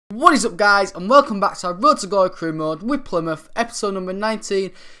What is up, guys, and welcome back to our Road to Glory Crew Mode with Plymouth, episode number 19.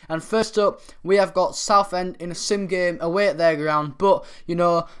 And first up, we have got Southend in a sim game away at their ground. But, you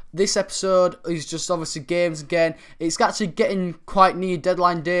know, this episode is just obviously games again. It's actually getting quite near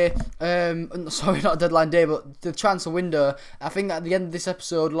deadline day. Sorry, not deadline day, but the transfer window. I think at the end of this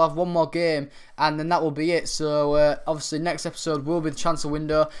episode, we'll have one more game, and then that will be it. So, obviously, next episode will be the transfer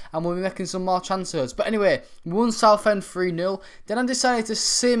window, and we'll be making some more transfers. But anyway, we won Southend 3-0. Then I decided to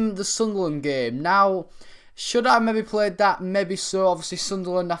sim the Sunderland game. Now, should I maybe played that? Maybe so. Obviously,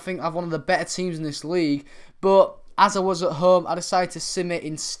 Sunderland, I think, have one of the better teams in this league. But as I was at home, I decided to sim it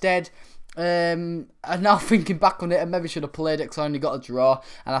instead. And now thinking back on it, I maybe should have played it because I only got a draw,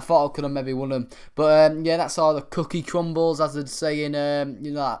 and I thought I could have maybe won them. But yeah, that's how the cookie crumbles, as they'd say in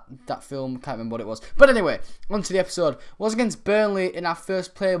you know that film. Can't remember what it was. But anyway, on to the episode. It was against Burnley in our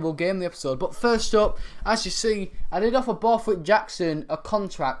first playable game of the episode. But first up, as you see, I did offer Borthwick Jackson a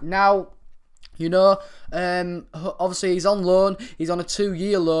contract. Now, you know, obviously he's on loan. He's on a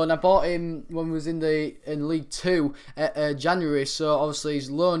 2-year loan. I bought him when we was in League 2 January. So obviously his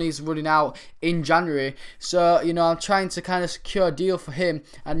loan is running out in January. So, you know, I'm trying to kind of secure a deal for him,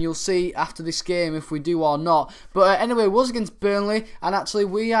 and you'll see after this game if we do or not. But anyway, it was against Burnley, and actually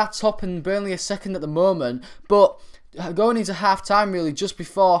we are top and Burnley are second at the moment. But going into half time, really, just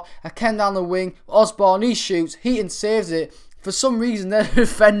before, I came down the wing. Osborne, he shoots, Heaton saves it. For some reason, their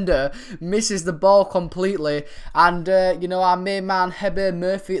defender misses the ball completely, and you know, our main man Hebe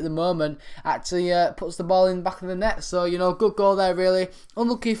Murphy at the moment actually puts the ball in the back of the net. So, you know, good goal there, really.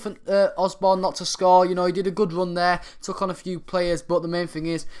 Unlucky for Osborne not to score. You know, he did a good run there, took on a few players, but the main thing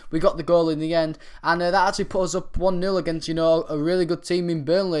is we got the goal in the end, and that actually put us up 1-0 against, you know, a really good team in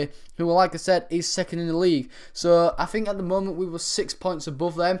Burnley, who, like I said, is second in the league. So I think at the moment we were 6 points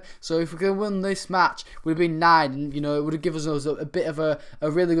above them. So if we could win this match, we'd be 9, and, you know, it would have given us a bit of a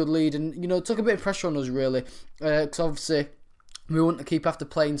really good lead, and, you know, it took a bit of pressure on us, really, because obviously we wouldn't keep after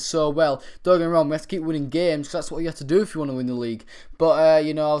playing so well. Don't get me wrong, we have to keep winning games, because that's what you have to do if you want to win the league. But,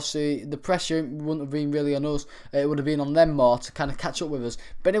 you know, obviously the pressure wouldn't have been really on us. It would have been on them more to kind of catch up with us.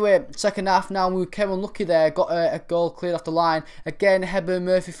 But anyway, second half now, we came unlucky there. Got a goal cleared off the line. Again, Hebe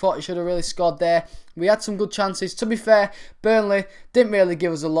Murphy thought he should have really scored there. We had some good chances. To be fair, Burnley didn't really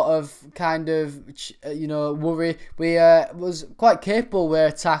give us a lot of kind of, you know, worry. We was quite capable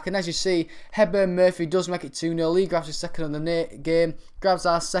with attack, and as you see, Hebe Murphy does make it 2-0. He grabs his second on the game, grabs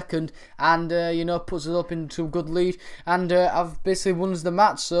our second, and you know, puts us up into a good lead. And I've basically won us the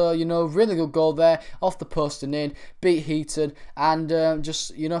match. So, you know, really good goal there, off the post and in, beat Heaton, and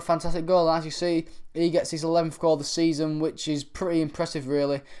just, you know, fantastic goal. And as you see, he gets his 11th goal of the season, which is pretty impressive,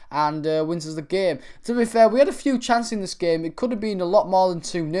 really, and wins us the game. To be fair, we had a few chances in this game. It could have been a lot more than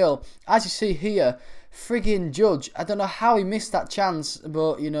 2-0. As you see here, friggin' Judge, I don't know how he missed that chance,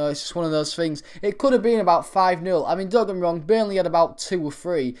 but, you know, it's just one of those things. It could have been about 5-0. I mean, don't get me wrong, Burnley had about 2 or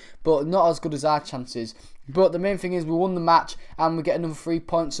 3, but not as good as our chances. But the main thing is we won the match, and we get another 3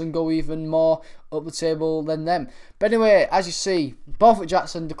 points and go even more up the table than them. But anyway, as you see, Borthwick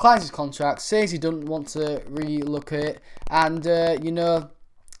Jackson declines his contract, says he doesn't want to relocate, and you know,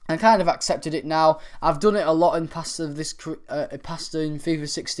 I kind of accepted it now. I've done it a lot in past in FIFA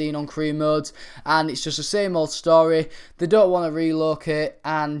 16 on career modes, and it's just the same old story. They don't want to relocate,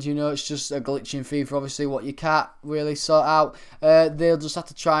 and, you know, it's just a glitch in FIFA, obviously, what you can't really sort out. They'll just have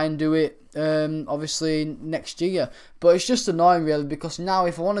to try and do it obviously next year. But it's just annoying, really, because now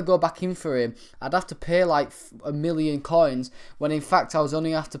if I want to go back in for him, I'd have to pay like 1 million coins, when in fact I was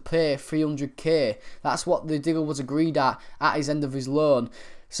only have to pay 300k. That's what the deal was agreed at his end of his loan.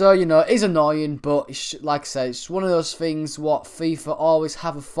 So, you know, it is annoying, but it's, like I said, it's one of those things what FIFA always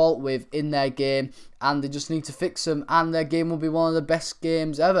have a fault with in their game, and they just need to fix them, and their game will be one of the best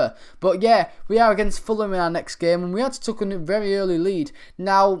games ever. But yeah, we are against Fulham in our next game, and we had to take a very early lead.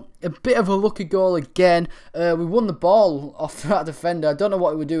 Now, a bit of a lucky goal again. We won the ball off that defender. I don't know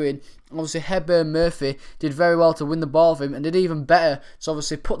what we were doing. Obviously, Hebe Murphy did very well to win the ball of him, and did even better to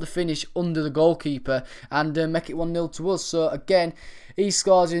obviously put the finish under the goalkeeper and make it 1-0 to us. So again, he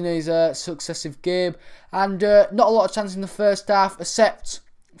scores in his successive game, and not a lot of chance in the first half, except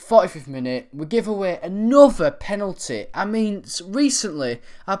 45th minute, we give away another penalty. I mean, recently,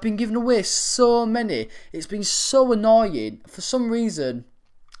 I've been giving away so many. It's been so annoying. For some reason,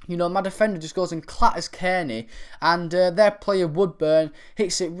 you know, my defender just goes and clatters Kearney, and their player Woodburn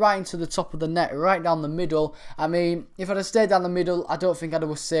hits it right into the top of the net, right down the middle. I mean, if I'd have stayed down the middle, I don't think I'd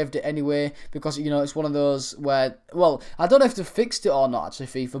have saved it anyway, because, you know, it's one of those where, well, I don't know if they fixed it or not,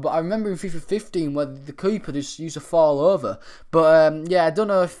 actually, FIFA, but I remember in FIFA 15 where the keeper just used to fall over. But, yeah, I don't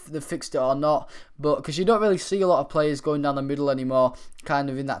know if they fixed it or not, but because you don't really see a lot of players going down the middle anymore, kind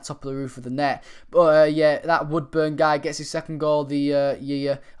of in that top of the roof of the net. But yeah, that Woodburn guy gets his second goal the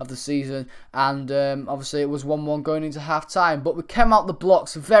year of the season, and obviously it was 1-1 going into half time. But we came out the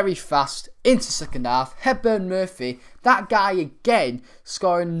blocks very fast into second half. Hepburn Murphy, that guy again,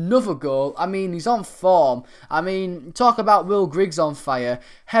 scoring another goal. I mean, he's on form. I mean, talk about Will Griggs on fire.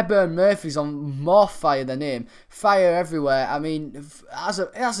 Hepburn Murphy's on more fire than him. Fire everywhere. I mean,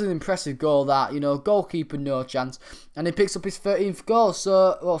 that's an impressive goal, that, you know, goalkeeper no chance. And he picks up his 13th goal,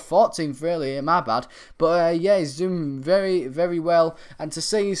 so, well, 14th really, my bad. But yeah, he's doing very, very well. And to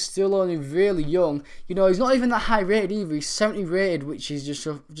say he's still only really young, you know, he's not even that high rated either. He's 70 rated, which is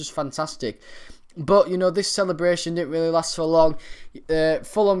just fantastic. But, you know, this celebration didn't really last for long.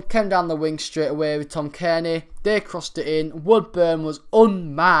 Fulham came down the wing straight away with Tom Kearney. They crossed it in. Woodburn was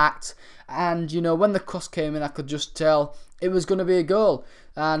unmarked. And, you know, when the cross came in, I could just tell it was going to be a goal.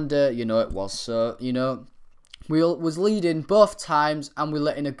 And, you know, it was. So, you know, we was leading both times and we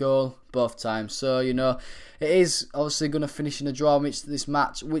let in a goal both times. So, you know, it is obviously going to finish in a draw this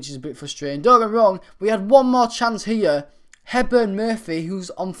match, which is a bit frustrating. Don't get me wrong, we had one more chance here. Hepburn Murphy, who's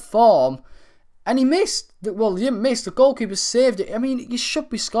on form, and he missed. Well, he didn't miss. The goalkeeper saved it. I mean, you should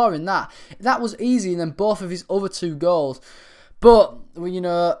be scoring that. That was easy, and then both of his other two goals. But, you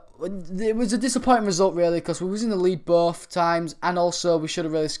know, it was a disappointing result, really, because we was in the lead both times, and also we should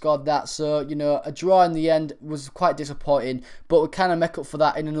have really scored that. So, you know, a draw in the end was quite disappointing, but we kind of make up for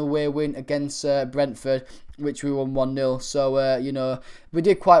that in an away win against Brentford, which we won 1-0. So, you know, we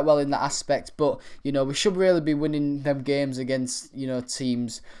did quite well in that aspect, but, you know, we should really be winning them games against, you know,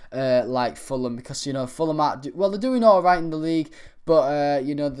 teams like Fulham, because, you know, Fulham well, they're doing all right in the league, but,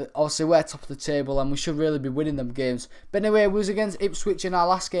 you know, obviously we're top of the table and we should really be winning them games. But anyway, it was against Ipswich in our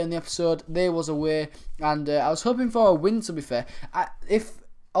last game in the episode. They was away, and I was hoping for a win, to be fair. If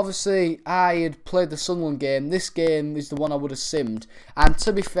obviously I had played the Sunderland game, this game is the one I would have simmed. And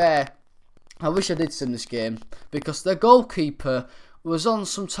to be fair, I wish I did sim this game, because their goalkeeper was on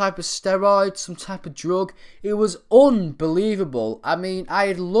some type of steroid, some type of drug. It was unbelievable. I mean, I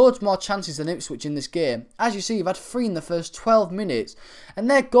had loads more chances than Ipswich in this game. As you see, I've had 3 in the first 12 minutes. And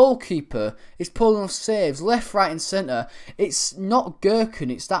their goalkeeper is pulling off saves left, right and centre. It's not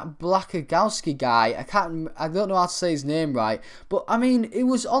Gherkin, it's that Blakagowski guy. I don't know how to say his name right. But, I mean, it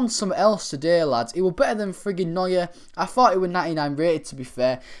was on something else today, lads. It was better than friggin' Neuer. I thought it was 99 rated, to be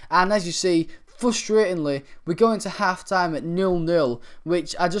fair. And as you see, frustratingly, we go into half-time at 0-0,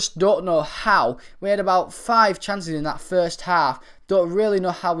 which I just don't know how. We had about 5 chances in that first half. Don't really know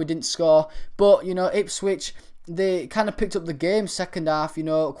how we didn't score. But, you know, Ipswich, they kind of picked up the game second half, you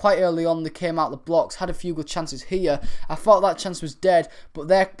know, quite early on. They came out the blocks, had a few good chances here. I thought that chance was dead, but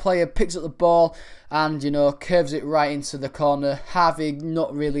their player picks up the ball and, you know, curves it right into the corner. Harvey,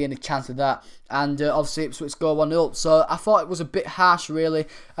 not really any chance of that. And obviously Ipswich go 1-0. So I thought it was a bit harsh, really.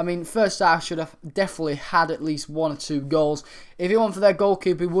 I mean, first half should have definitely had at least 1 or 2 goals. If it weren't for their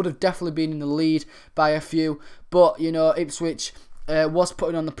goalkeeper, he would have definitely been in the lead by a few. But, you know, Ipswich was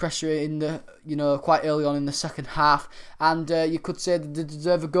putting on the pressure in the, you know, quite early on in the second half, and you could say they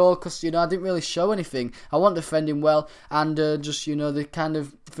deserve a goal, because, you know, I didn't really show anything. I wasn't defending well, and just, you know, they kind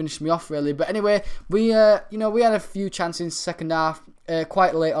of finished me off, really. But anyway, we you know, we had a few chances in the second half,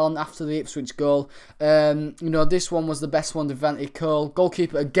 quite late on after the Ipswich goal. You know, this one was the best one, Devante Cole,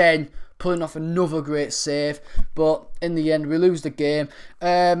 goalkeeper again pulling off another great save, but in the end we lose the game.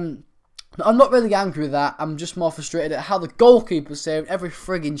 I'm not really angry with that. I'm just more frustrated at how the goalkeeper saved every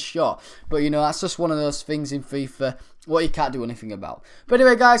frigging shot. But, you know, that's just one of those things in FIFA what you can't do anything about. But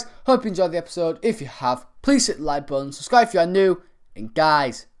anyway, guys, hope you enjoyed the episode. If you have, please hit the like button, subscribe if you are new, and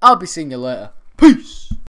guys, I'll be seeing you later. Peace!